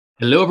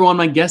Hello, everyone.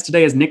 My guest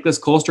today is Niklas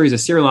Kolster. He's a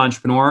serial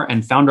entrepreneur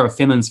and founder of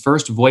Finland's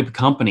first VoIP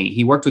company.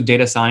 He worked with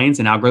data science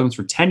and algorithms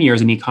for 10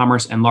 years in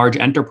e-commerce and large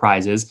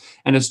enterprises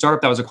and a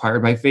startup that was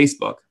acquired by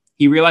Facebook.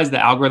 He realized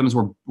that algorithms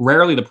were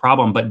rarely the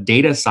problem, but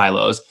data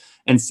silos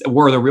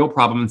were the real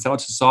problem, and set out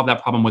to solve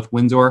that problem with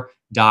Windsor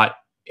AI.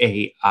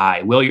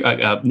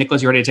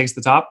 Niklas, you ready to take us to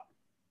the top?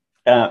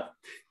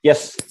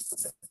 Yes.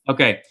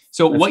 Okay.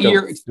 So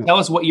tell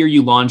us what year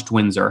you launched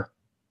Windsor.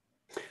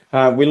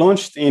 We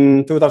launched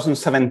in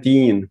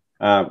 2017.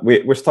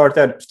 We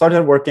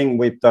started working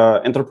with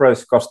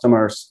enterprise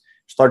customers,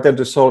 started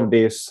to solve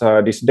this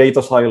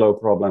data silo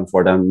problem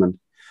for them,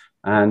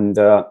 and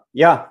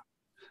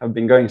have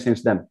been going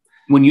since then.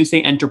 When you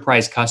say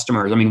enterprise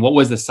customers, I mean, what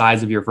was the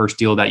size of your first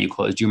deal that you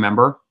closed? Do you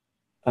remember?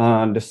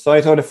 The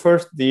size of the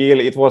first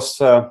deal, it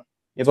was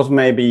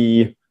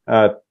maybe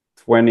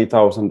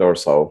 20,000 or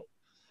so.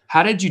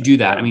 How did you do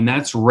that? I mean,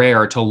 that's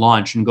rare to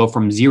launch and go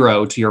from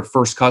zero to your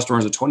first customer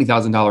as a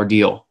 $20,000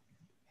 deal.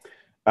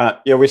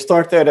 We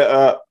started.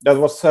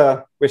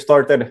 We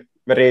started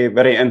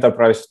very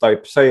enterprise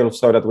type sales,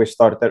 so that we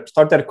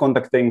started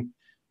contacting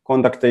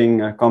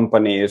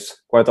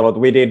companies quite a lot.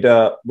 We did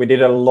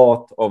a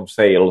lot of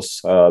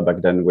sales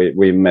back then.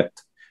 We met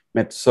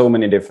so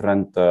many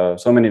different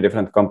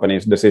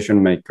companies,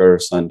 decision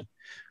makers, and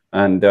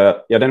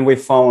then we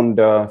found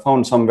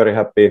some very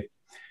happy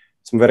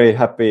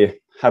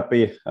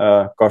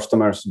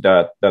customers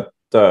that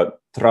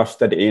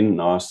trusted in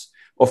us.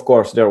 Of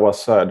course, there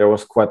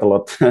was quite a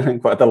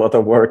lot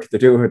of work to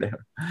do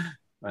there.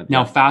 But,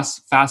 now,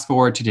 fast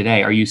forward to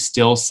today. Are you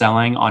still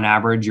selling on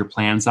average? Your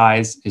plan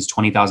size is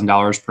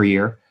 $20,000 per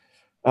year.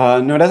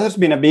 No, that has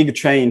been a big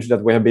change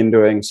that we have been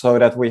doing. So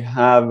that we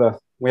have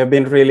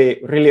been really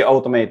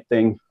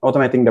automating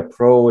the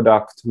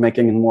product,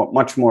 making it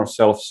much more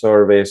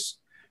self-service.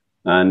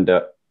 And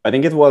I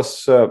think it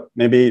was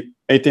maybe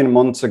 18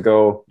 months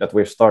ago that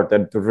we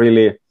started to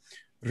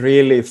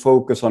really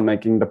focus on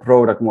making the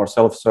product more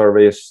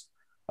self-service,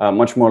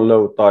 much more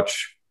low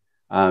touch,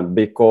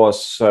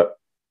 because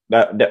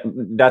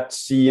that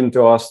seemed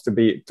to us to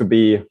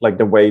be like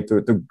the way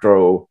to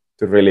grow,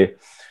 to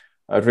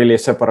really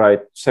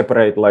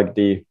separate like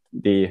the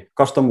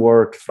custom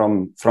work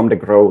from the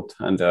growth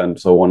and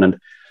so on.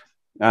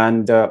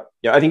 And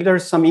I think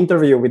there's some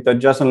interview with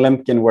Jason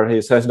Lemkin where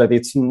he says that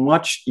it's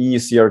much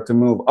easier to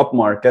move up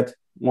market,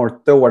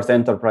 more towards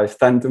enterprise,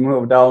 than to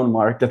move down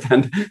market.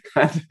 And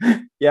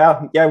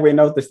we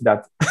noticed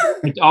that.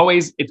 It's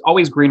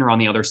always greener on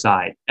the other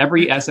side.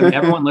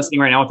 Everyone listening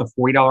right now with a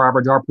 $40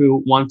 average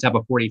ARPU wants to have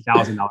a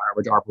 $40,000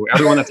 average ARPU.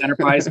 Everyone that's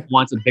enterprise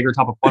wants a bigger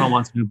top of funnel,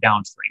 wants to move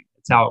downstream.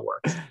 That's how it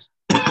works.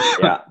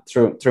 Yeah,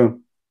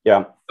 true.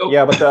 Yeah,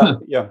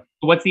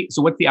 What's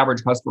the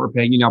average customer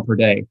paying you now per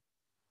day?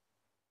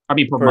 I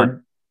mean, per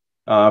month.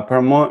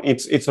 Per month,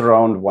 it's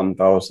around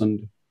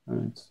 1,000.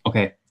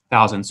 Okay,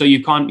 1,000. So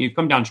you've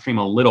come downstream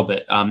a little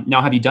bit.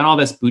 Now, have you done all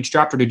this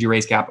bootstrapped, or did you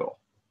raise capital?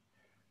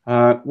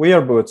 We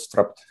are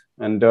bootstrapped,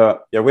 and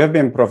we have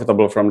been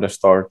profitable from the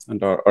start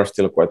and are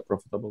still quite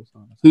profitable.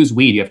 So. Who's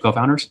we? Do you have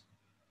co-founders?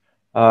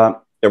 I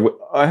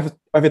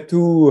have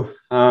two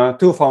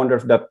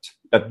founders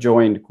that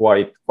joined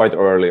quite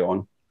early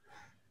on.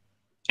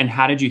 And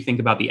how did you think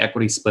about the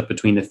equity split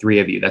between the three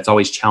of you? That's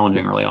always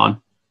challenging early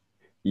on.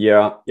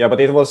 Yeah, but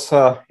it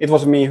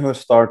was me who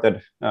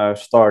started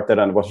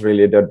and was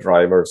really the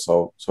driver.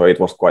 So it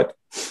was quite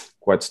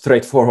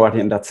straightforward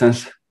in that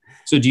sense.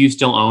 So do you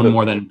still own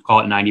more than,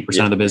 call it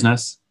 90% of the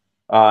business?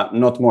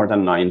 Not more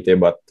than 90,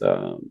 but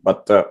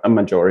a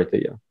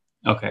majority, yeah.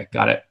 Okay,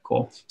 got it.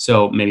 Cool.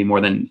 So maybe more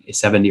than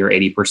 70 or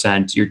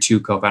 80%. Your two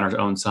co-founders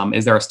own some.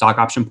 Is there a stock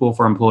option pool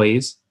for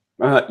employees?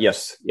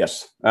 Yes.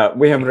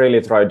 We have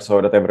really tried so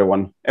that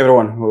everyone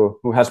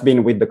who has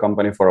been with the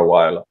company for a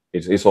while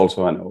is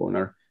also an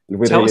owner. And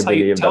we tell us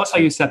how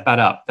you set that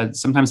up.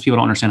 Sometimes people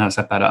don't understand how to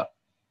set that up.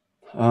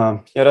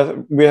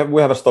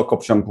 We have a stock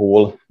option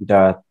pool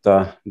that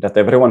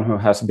everyone who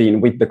has been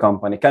with the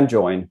company can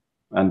join,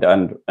 and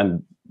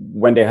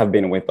when they have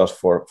been with us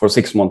for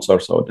 6 months or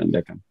so,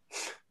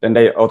 then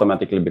they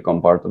automatically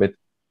become part of it.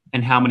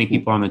 And how many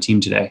people are on the team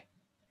today?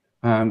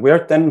 We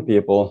are 10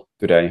 people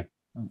today.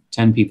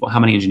 10 people. How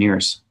many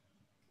engineers?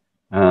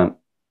 9.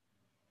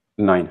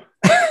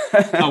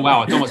 Oh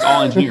wow, it's almost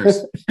all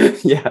engineers.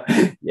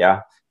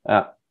 Yeah.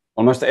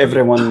 Almost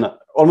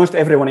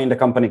everyone in the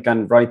company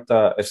can write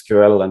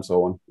SQL and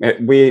so on.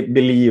 We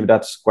believe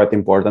that's quite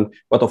important,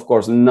 but of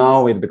course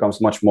now it becomes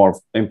much more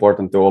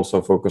important to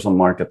also focus on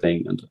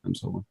marketing and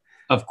so on.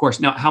 Of course.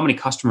 Now, how many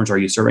customers are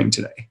you serving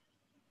today?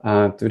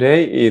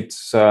 Today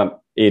it's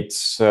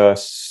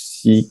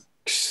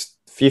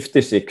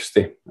 50,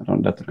 60,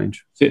 around that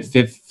range.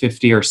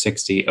 50 or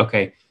 60.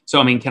 Okay.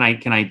 So I mean, can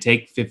I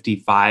take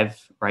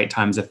 55 right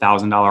times $1,000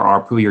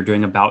 ARPU? You're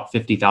doing about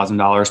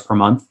 $50,000 per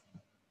month.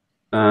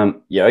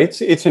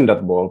 It's in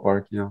that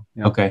ballpark. Yeah.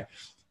 Okay.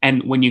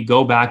 And when you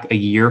go back a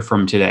year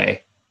from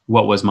today,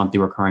 what was monthly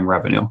recurring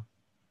revenue?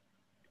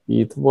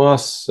 It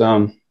was,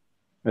 I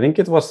think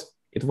it was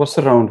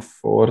around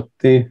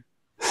 40.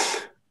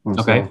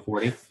 Okay, So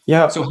 40.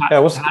 yeah, So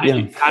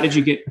how did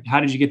you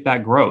get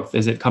that growth?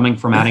 Is it coming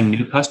from adding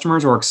new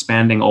customers or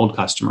expanding old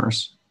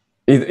customers?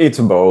 it's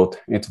both.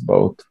 It's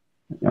both.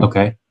 Yeah.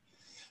 Okay.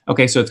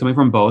 Okay, so it's coming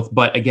from both,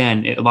 but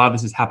again, a lot of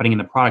this is happening in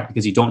the product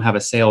because you don't have a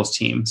sales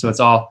team. So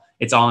it's all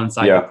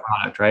inside the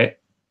product, right?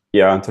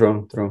 Yeah,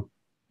 true.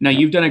 Now,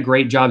 you've done a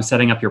great job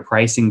setting up your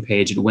pricing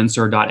page at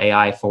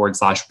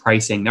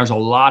windsor.ai/pricing. There's a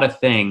lot of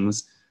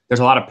things,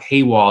 there's a lot of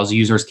paywalls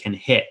users can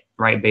hit,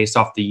 right, based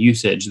off the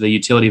usage, the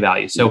utility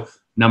value. So,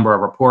 number of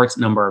reports,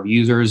 number of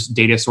users,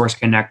 data source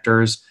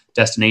connectors,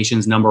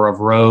 destinations, number of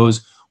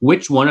rows.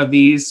 Which one of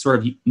these sort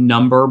of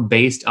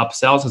number-based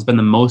upsells has been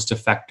the most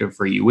effective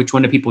for you? Which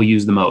one do people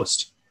use the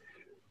most?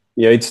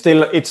 Yeah, it's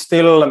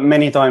still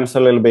many times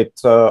a little bit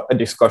a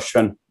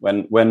discussion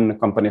when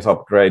companies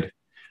upgrade.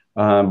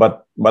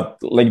 But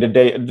like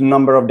the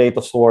number of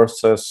data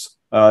sources,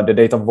 the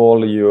data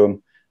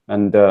volume,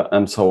 and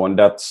so on.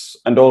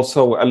 And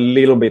also a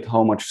little bit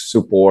how much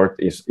support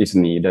is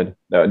needed.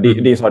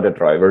 These are the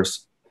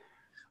drivers.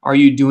 Are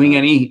you doing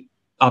any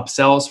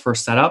upsells for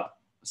setup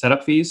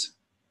fees?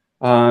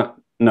 No,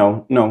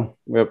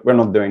 we're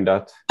not doing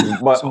that.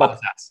 But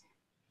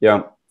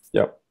yeah.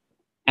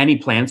 Any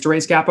plans to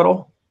raise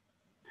capital?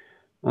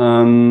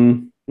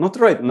 Not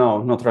right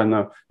now.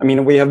 I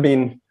mean, we have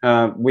been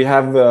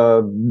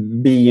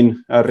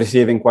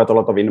receiving quite a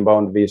lot of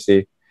inbound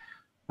VC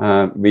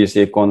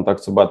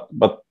contacts, but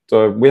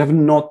we have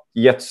not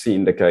yet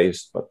seen the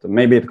case. But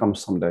maybe it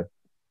comes someday.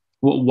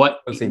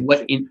 What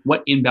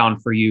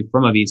inbound for you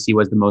from a VC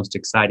was the most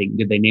exciting?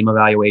 Did they name a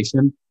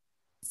valuation?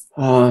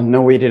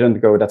 No, we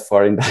didn't go that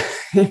far in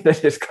the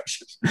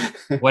discussions.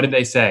 What did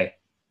they say?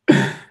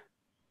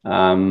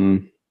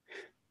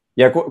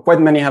 Yeah, quite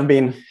many have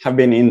been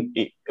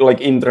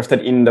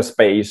interested in the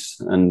space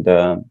and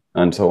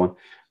so on.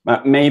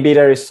 Maybe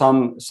there is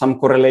some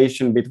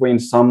correlation between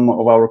some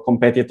of our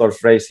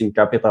competitors raising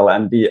capital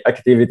and the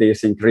activity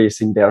is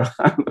increasing there.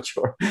 I'm not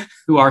sure.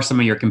 Who are some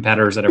of your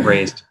competitors that have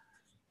raised?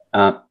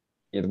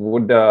 It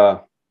would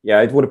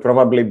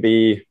probably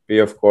be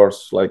of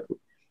course like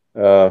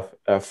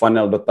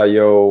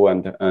Funnel.io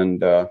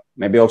and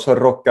maybe also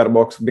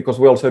Rockerbox, because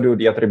we also do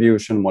the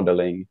attribution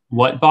modeling.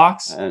 What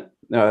box?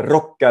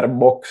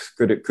 Rockerbox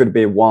could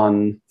be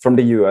one from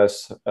the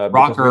US.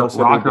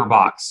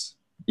 Rockerbox.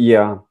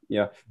 Yeah,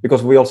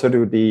 because we also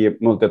do the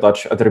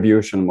multi-touch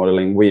attribution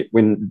modeling. We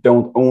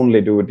don't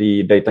only do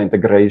the data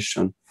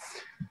integration.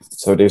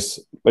 So this,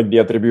 like, the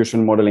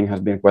attribution modeling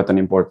has been quite an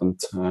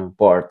important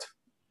part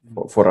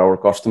for our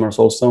customers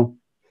also.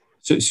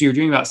 So you're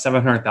doing about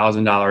 $700,000,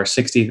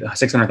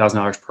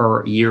 $600,000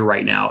 per year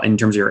right now in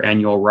terms of your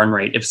annual run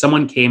rate. If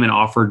someone came and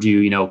offered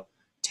you,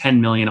 $10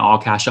 million all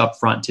cash up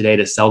front today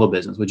to sell the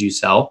business, would you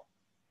sell?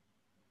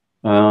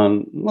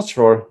 Not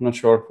sure.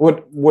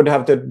 Would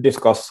have to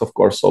discuss, of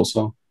course,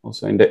 also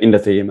in the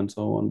team and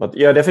so on. But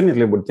yeah,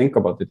 definitely would think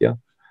about it. Yeah.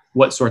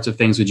 What sorts of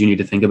things would you need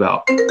to think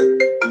about?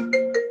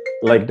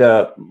 Like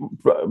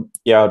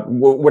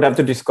would have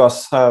to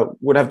discuss a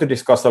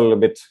little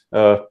bit,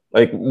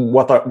 like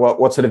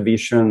what's the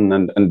vision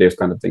and these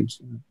kind of things.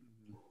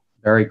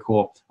 Very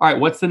cool. All right,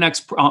 what's the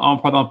next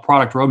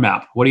product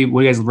roadmap? What are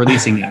you guys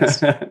releasing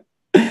next?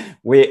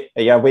 We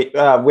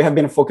have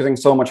been focusing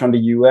so much on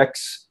the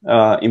UX,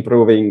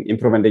 improving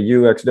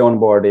the UX, the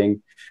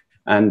onboarding,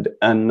 and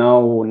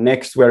now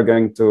next we're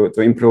going to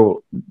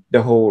improve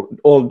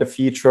all the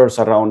features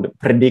around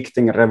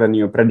predicting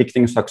revenue,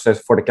 predicting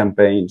success for the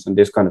campaigns, and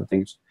these kind of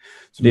things.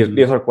 So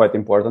these are quite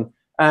important,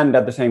 and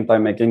at the same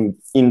time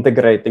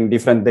integrating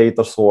different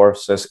data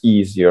sources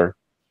easier,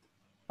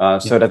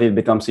 so that it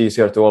becomes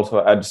easier to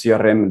also add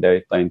CRM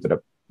data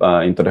into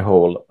the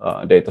whole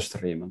data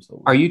stream and so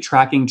on. Are you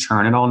tracking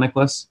churn at all,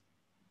 Niklas?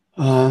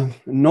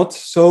 Not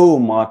so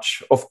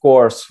much. Of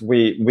course,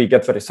 we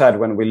get very sad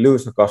when we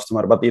lose a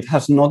customer, but it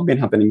has not been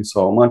happening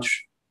so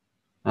much.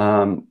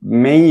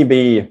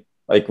 Maybe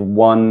like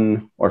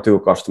 1 or 2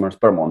 customers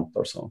per month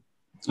or so.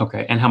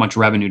 Okay, and how much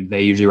revenue do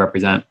they usually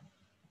represent?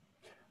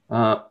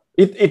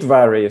 It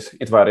varies.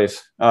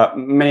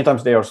 Many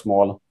times they are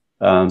small.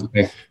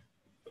 Okay,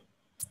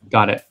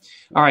 got it.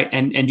 All right,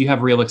 and do you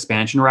have real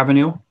expansion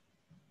revenue?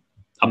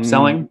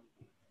 Upselling?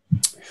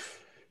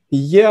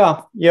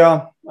 Yeah,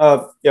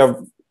 a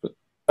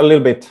little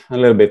bit.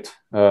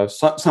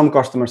 Some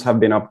customers have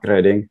been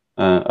upgrading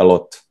a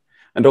lot,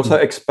 and also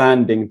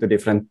expanding to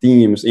different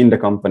teams in the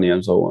company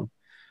and so on.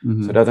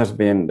 So that has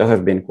been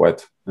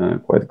quite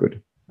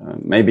good.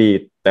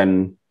 Maybe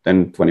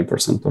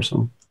 10-20% or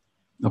so.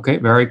 Okay,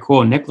 very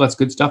cool, Niklas.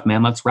 Good stuff,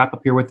 man. Let's wrap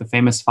up here with the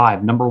famous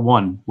 5. Number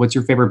 1, what's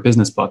your favorite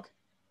business book?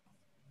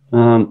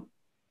 I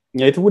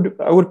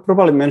would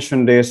probably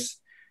mention this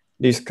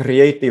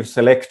Creative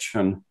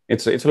Selection.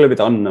 It's a little bit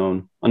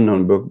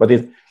unknown book, but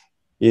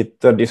it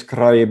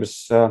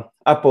describes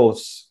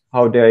Apple's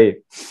how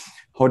they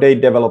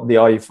develop the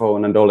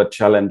iPhone and all the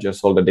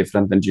challenges, all the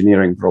different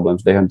engineering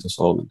problems they had to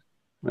solve.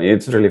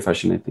 It's really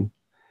fascinating.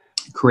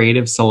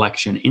 Creative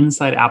Selection,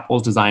 inside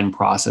Apple's design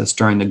process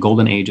during the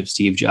golden age of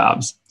Steve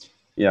Jobs.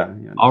 Yeah.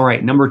 All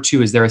right. Number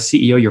 2, is there a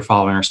CEO you're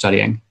following or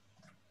studying?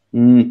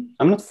 I'm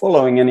not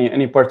following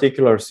any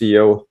particular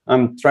CEO.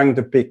 I'm trying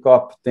to pick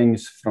up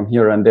things from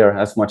here and there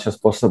as much as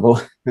possible.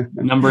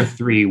 Number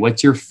 3,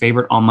 what's your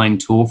favorite online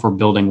tool for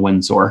building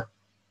Windsor?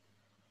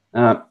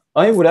 I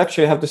would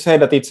actually have to say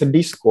that it's a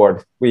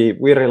Discord. We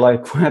rely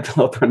quite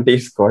a lot on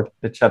Discord,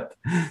 the chat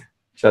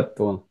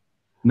tool.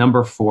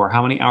 Number 4,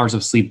 how many hours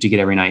of sleep do you get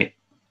every night?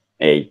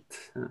 8.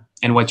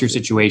 And what's your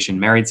situation?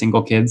 Married,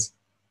 single, kids?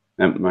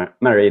 I'm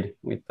married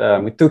with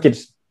 2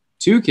 kids.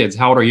 2 kids.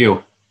 How old are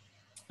you?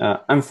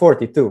 I'm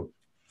 42.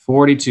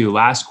 42.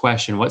 Last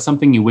question. What's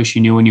something you wish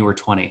you knew when you were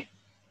 20?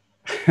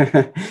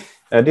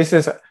 This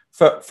is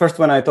first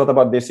when I thought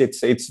about this.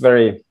 It's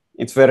very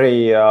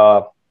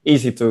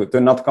easy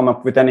to not come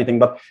up with anything.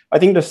 But I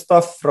think the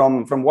stuff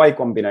from Y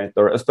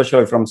Combinator,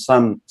 especially from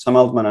Sam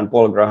Altman and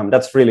Paul Graham,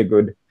 that's really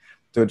good.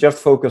 To just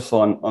focus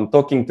on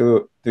talking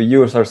to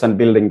users and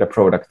building the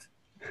product.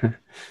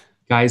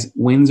 Guys,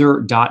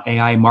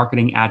 Windsor.ai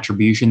marketing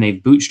attribution.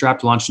 They've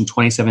bootstrapped, launched in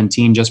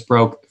 2017, just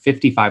broke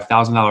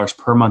 $55,000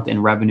 per month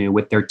in revenue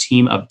with their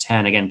team of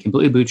 10. Again,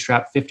 completely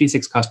bootstrapped,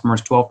 56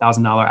 customers,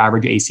 $12,000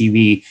 average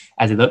ACV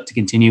as they look to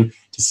continue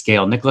to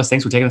scale. Niklas,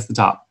 thanks for taking us to the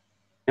top.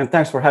 And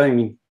thanks for having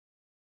me.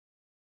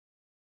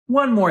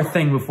 One more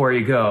thing before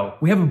you go.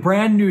 We have a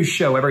brand new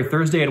show every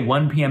Thursday at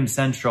 1 p.m.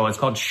 Central. It's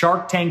called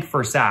Shark Tank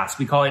for SaaS.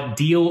 We call it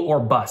Deal or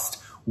Bust.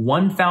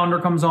 One founder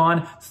comes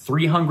on,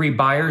 3 hungry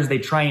buyers, they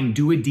try and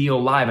do a deal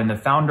live, and the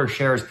founder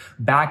shares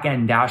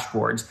back-end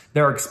dashboards,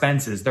 their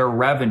expenses, their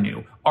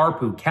revenue,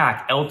 ARPU,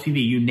 CAC,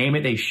 LTV, you name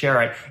it, they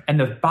share it. And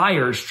the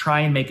buyers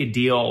try and make a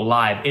deal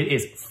live. It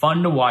is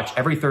fun to watch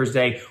every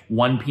Thursday,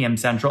 1 p.m.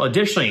 Central.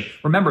 Additionally,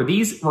 remember,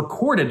 these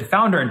recorded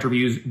founder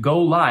interviews go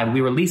live.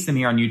 We release them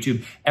here on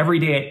YouTube every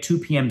day at 2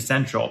 p.m.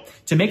 Central.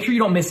 To make sure you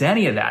don't miss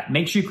any of that,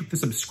 make sure you click the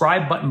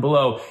subscribe button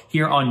below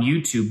here on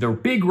YouTube, the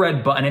big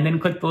red button, and then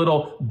click the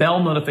little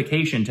bell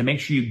notification to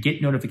make sure you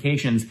get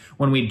notifications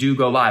when we do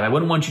go live. I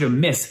wouldn't want you to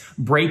miss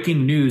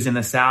breaking news in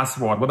the SaaS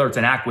world, whether it's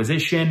an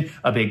acquisition,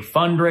 a big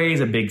fundraise,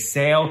 a big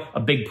sale, a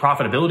big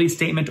profitability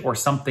statement, or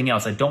something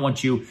else. I don't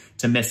want you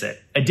to miss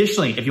it.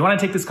 Additionally, if you want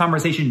to take this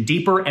conversation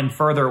deeper and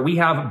further, we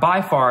have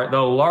by far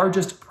the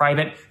largest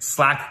private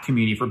Slack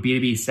community for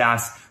B2B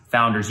SaaS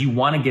founders. You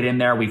want to get in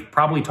there. We've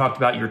probably talked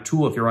about your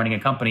tool if you're running a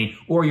company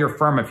or your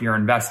firm if you're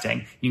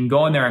investing. You can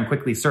go in there and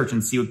quickly search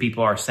and see what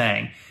people are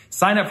saying.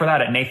 Sign up for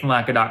that at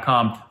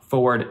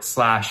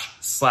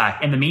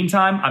nathanlatka.com/Slack. In the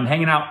meantime, I'm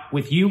hanging out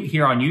with you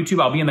here on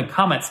YouTube. I'll be in the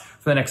comments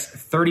for the next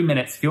 30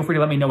 minutes. Feel free to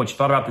let me know what you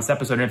thought about this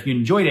episode. And if you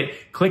enjoyed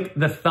it, click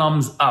the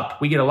thumbs up.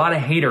 We get a lot of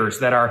haters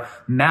that are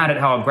mad at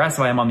how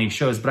aggressive I am on these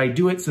shows, but I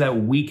do it so that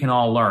we can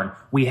all learn.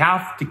 We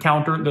have to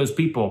counter those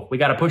people. We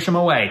got to push them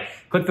away.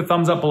 Click the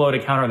thumbs up below to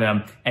counter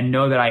them and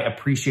know that I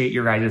appreciate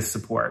your guys'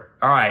 support.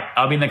 All right,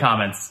 I'll be in the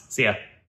comments. See ya.